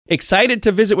Excited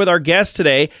to visit with our guest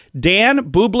today, Dan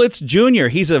Bublitz Jr.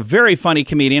 He's a very funny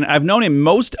comedian. I've known him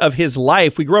most of his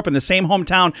life. We grew up in the same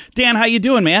hometown. Dan, how you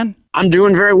doing, man? I'm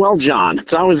doing very well, John.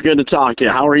 It's always good to talk to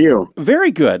you. How are you?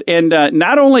 Very good. And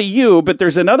not only you, but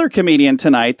there's another comedian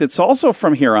tonight that's also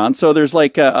from Huron. So there's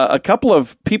like a couple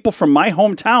of people from my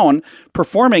hometown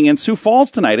performing in Sioux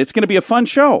Falls tonight. It's going to be a fun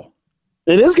show.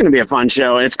 It is going to be a fun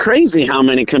show. It's crazy how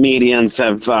many comedians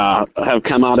have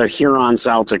come out of Huron,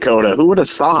 South Dakota. Who would have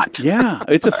thought? Yeah,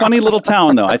 it's a funny little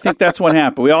town, though. I think that's what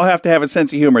happened. We all have to have a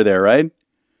sense of humor there, right?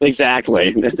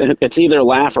 Exactly. It's either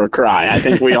laugh or cry. I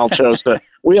think we all chose to.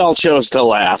 We all chose to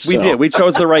laugh. We did. We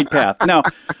chose the right path. Now,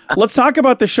 let's talk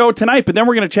about the show tonight, but then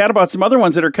we're going to chat about some other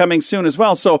ones that are coming soon as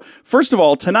well. So, first of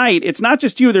all, tonight, it's not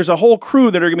just you. There's a whole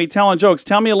crew that are going to be telling jokes.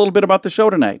 Tell me a little bit about the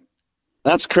show tonight.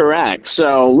 That's correct.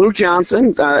 So Luke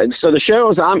Johnson. So the show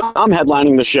is I'm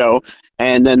headlining the show,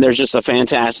 and then there's just a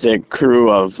fantastic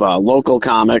crew of local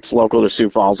comics, local to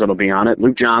Sioux Falls, that'll be on it.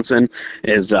 Luke Johnson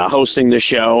is hosting the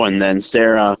show, and then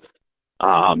Sarah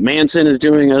Manson is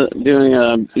doing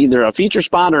either a feature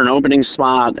spot or an opening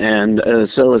spot, and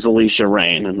so is Alicia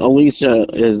Rain. And Alicia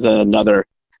is another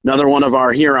one of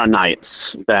our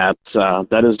Huronites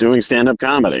that is doing stand-up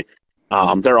comedy.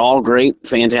 They're all great,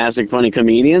 fantastic, funny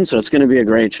comedians, so it's going to be a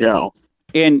great show.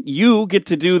 And you get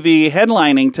to do the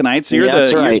headlining tonight. So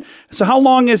that's right. So how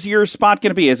long is your spot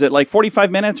going to be? Is it like 45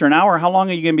 minutes or an hour? How long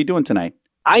are you going to be doing tonight?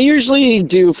 I usually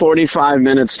do 45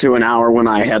 minutes to an hour when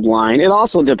I headline. It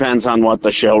also depends on what the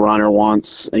showrunner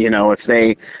wants. You know, if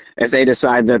they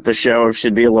decide that the show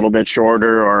should be a little bit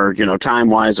shorter or, you know,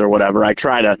 time-wise or whatever, I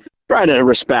try to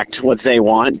respect what they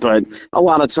want, but a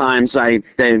lot of times they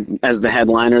as the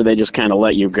headliner, they just kind of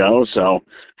let you go. So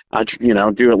I,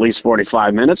 do at least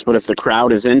 45 minutes, but if the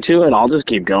crowd is into it, I'll just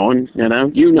keep going.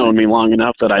 You've known me long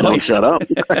enough that I don't shut up.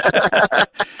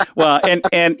 Well,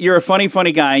 and you're a funny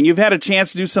guy, and you've had a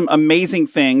chance to do some amazing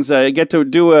things. You get to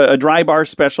do a dry bar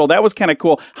special. That was kind of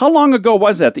cool. How long ago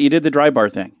was that you did the dry bar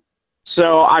thing?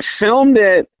 So I filmed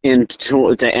it at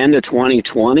the end of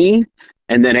 2020.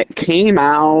 And then it came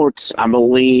out, I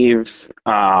believe,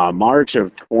 March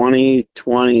of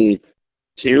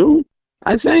 2022,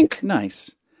 I think.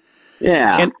 Nice.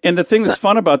 Yeah. And the thing that's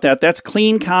fun about that's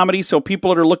clean comedy, so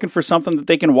people that are looking for something that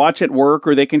they can watch at work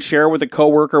or they can share with a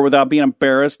coworker without being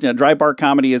embarrassed. Dry bar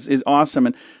comedy is awesome.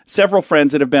 And several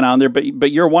friends that have been on there,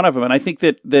 but you're one of them. And I think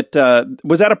that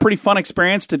was that a pretty fun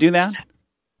experience to do that?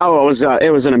 Oh,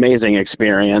 it was an amazing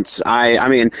experience. I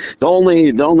mean, the only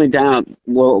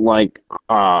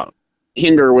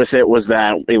hinder with it was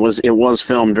that it was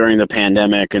filmed during the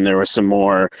pandemic, and there was some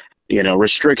more,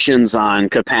 restrictions on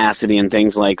capacity and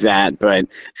things like that. But,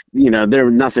 there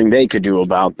was nothing they could do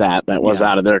about that was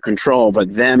out of their control.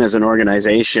 But them as an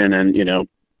organization and,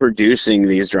 producing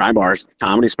these dry bar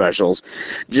comedy specials,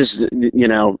 just,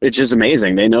 it's just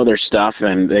amazing. They know their stuff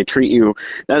and they treat you.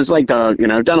 That's like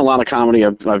I've done a lot of comedy.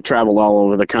 I've traveled all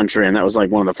over the country, and that was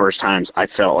like one of the first times I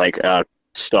felt like a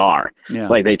star. Yeah.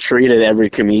 Like they treated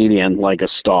every comedian like a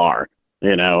star,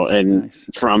 and nice.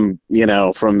 From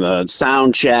the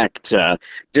sound check to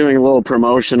doing little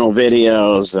promotional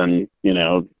videos and,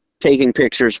 taking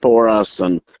pictures for us,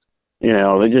 and,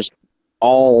 they just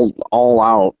all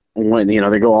out. When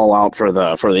they go all out for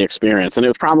the experience, and it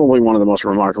was probably one of the most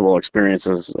remarkable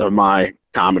experiences of my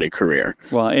comedy career.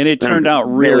 Well, and it turned out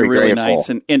really nice,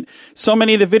 and so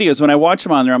many of the videos, when I watch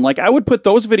them on there, I'm like, I would put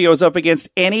those videos up against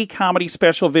any comedy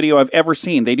special video I've ever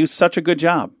seen. They do such a good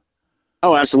job.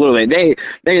 Oh, absolutely. They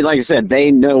like I said, they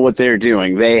know what they're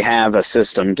doing. They have a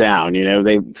system down.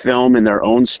 They film in their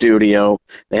own studio.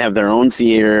 They have their own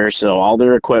theater, so all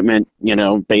their equipment,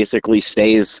 basically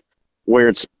stays where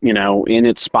it's, in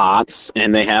its spots,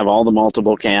 and they have all the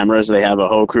multiple cameras. They have a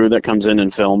whole crew that comes in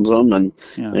and films them, and,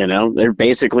 they're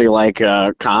basically like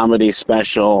a comedy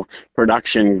special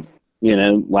production,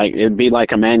 like it'd be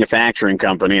like a manufacturing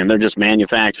company, and they're just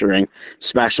manufacturing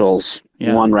specials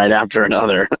one right after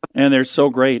another. And they're so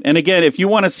great. And again, if you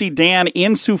want to see Dan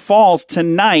in Sioux Falls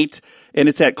tonight, and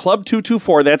it's at Club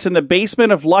 224. That's in the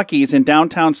basement of Lucky's in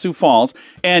downtown Sioux Falls.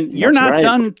 And you're not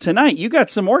done tonight. You got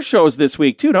some more shows this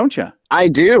week too, don't you? I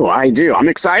do. I'm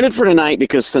excited for tonight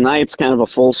because tonight's kind of a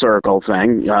full circle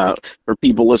thing. For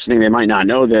people listening, they might not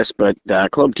know this, but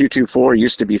Club 224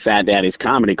 used to be Fat Daddy's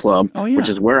Comedy Club, which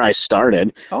is where I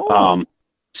started.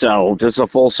 So this is a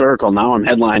full circle. Now I'm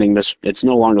headlining this. It's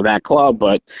no longer that club,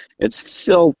 but it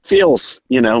still feels,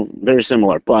 very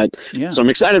similar. But so I'm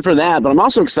excited for that. But I'm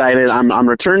also excited. I'm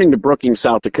returning to Brookings,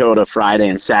 South Dakota, Friday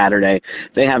and Saturday.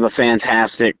 They have a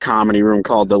fantastic comedy room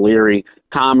called the Leary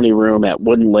Comedy Room at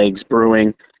Wooden Legs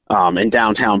Brewing in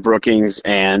downtown Brookings,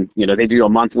 and they do a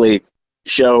monthly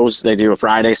shows. They do a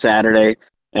Friday, Saturday,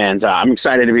 and I'm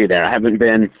excited to be there. I haven't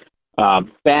been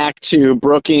back to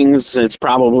Brookings. It's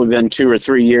probably been 2 or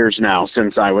 3 years now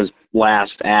since I was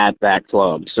last at that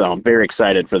club. So I'm very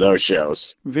excited for those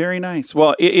shows. Very nice.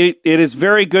 Well, it is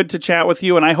very good to chat with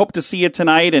you, and I hope to see you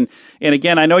tonight. And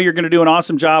again, I know you're going to do an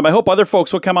awesome job. I hope other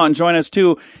folks will come out and join us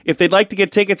too. If they'd like to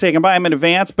get tickets, they can buy them in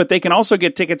advance, but they can also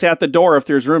get tickets at the door if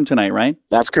there's room tonight, right?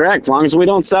 That's correct. As long as we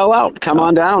don't sell out. Come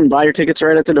on down, buy your tickets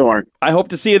right at the door. I hope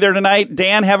to see you there tonight.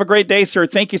 Dan, have a great day, sir.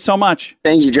 Thank you so much.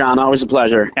 Thank you, John. Always a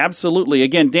pleasure. Absolutely.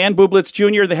 Again, Dan Bublitz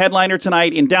Jr., the headliner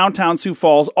tonight in downtown Sioux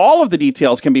Falls. All of the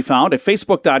details can be found at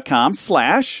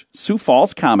facebook.com/Sioux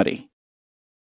Falls Comedy.